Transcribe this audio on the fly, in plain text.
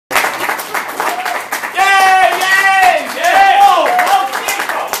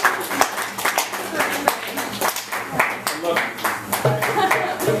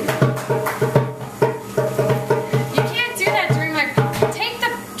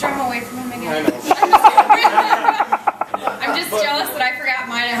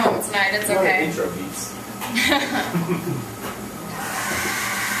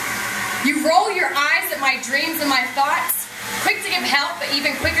You roll your eyes at my dreams and my thoughts, quick to give help, but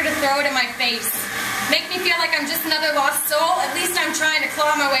even quicker to throw it in my face. Make me feel like I'm just another lost soul. At least I'm trying to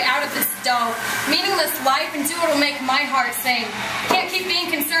claw my way out of this dull, meaningless life and do what'll make my heart sing. Can't keep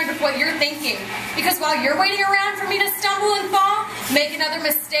being concerned with what you're thinking, because while you're waiting around for me to stumble and fall, make another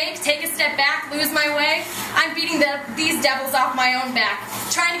mistake, take a step back, lose my way, I'm beating these devils off my own back,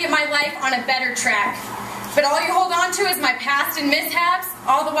 trying to get my life on a better track. But all you hold on to is my past and mishaps,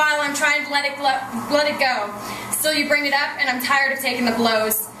 all the while I'm trying to let it go. Still you bring it up, and I'm tired of taking the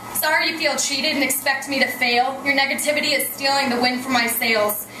blows. Sorry you feel cheated and expect me to fail. Your negativity is stealing the wind from my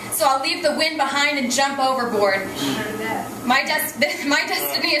sails. So I'll leave the wind behind and jump overboard. My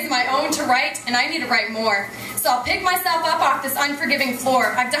destiny is my own to write, and I need to write more. So I'll pick myself up off this unforgiving floor.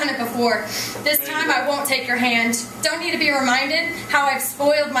 I've done it before. This time I won't take your hand. Don't need to be reminded how I've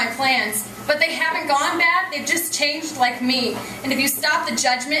spoiled my plans. But they haven't gone bad, they've just changed like me. And if you stop the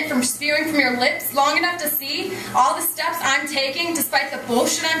judgment from spewing from your lips long enough to see all the steps I'm taking despite the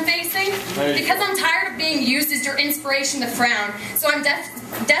bullshit I'm facing, because I'm tired of being used as your inspiration to frown. So I'm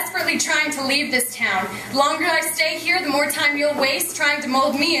desperately trying to leave this town. The longer I stay here, the more time you'll waste trying to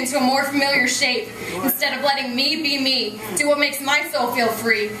mold me into a more familiar shape, instead of letting me be me, do what makes my soul feel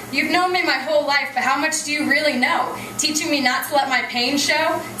free. You've known me my whole life, but how much do you really know? Teaching me not to let my pain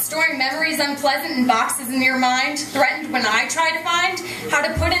show, storing memories unpleasant in boxes in your mind, threatened when I try to find how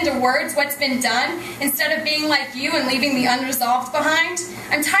to put into words what's been done, instead of being like you and leaving the unresolved behind.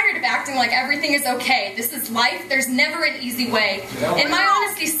 I'm tired of acting like everything is okay. This is life, there's never an easy way. And my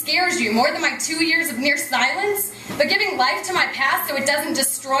honesty scares you more than my 2 years of near silence, but giving life to my past so it doesn't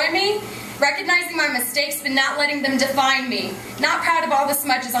destroy me, recognizing my mistakes but not letting them define me. Not proud of all the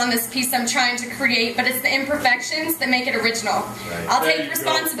smudges on this piece I'm trying to create, but it's the imperfections that make it original. I'll take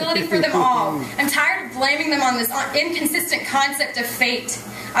responsibility for them all. I'm tired of blaming them on this inconsistent concept of fate.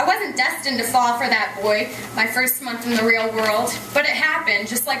 I wasn't destined to fall for that boy, my first month in the real world, but it happened,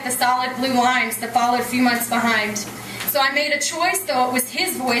 just like the solid blue lines that followed a few months behind. So I made a choice, though it was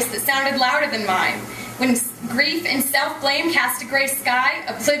his voice that sounded louder than mine. When grief and self-blame cast a gray sky,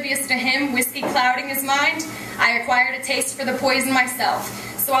 oblivious to him, whiskey clouding his mind, I acquired a taste for the poison myself.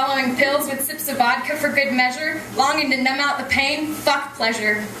 Swallowing pills with sips of vodka for good measure, longing to numb out the pain, fuck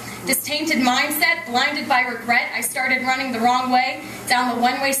pleasure. This tainted mindset, blinded by regret, I started running the wrong way, down the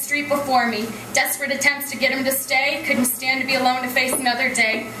one-way street before me. Desperate attempts to get him to stay, couldn't stand to be alone to face another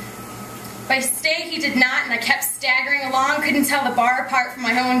day. By stay he did not, and I kept staggering along, couldn't tell the bar apart from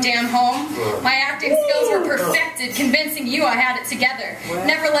my own damn home. My acting skills were perfected, convincing you I had it together.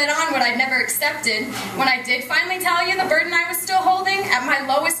 Never let on what I'd never accepted. When I did finally tell you the burden I was still holding, at my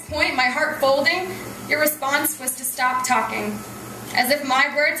lowest point, my heart folding, your response was to stop talking, as if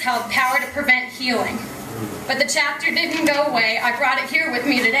my words held power to prevent healing. But the chapter didn't go away. I brought it here with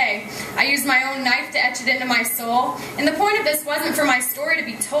me today. I used my own knife to etch it into my soul. And the point of this wasn't for my story to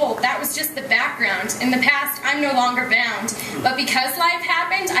be told. That was just the background. In the past, I'm no longer bound. But because life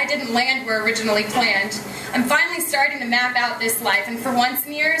happened, I didn't land where originally planned. I'm finally starting to map out this life, and for once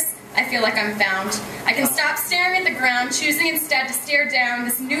in years, I feel like I'm found. I can stop staring at the ground, choosing instead to stare down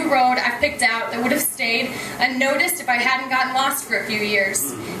this new road I've picked out that would have stayed unnoticed if I hadn't gotten lost for a few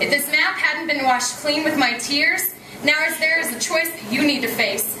years. If this map hadn't been washed clean with my tears, now there is a choice that you need to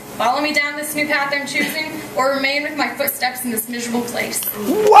face. Follow me down this new path I'm choosing, or remain with my footsteps in this miserable place.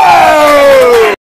 Wow!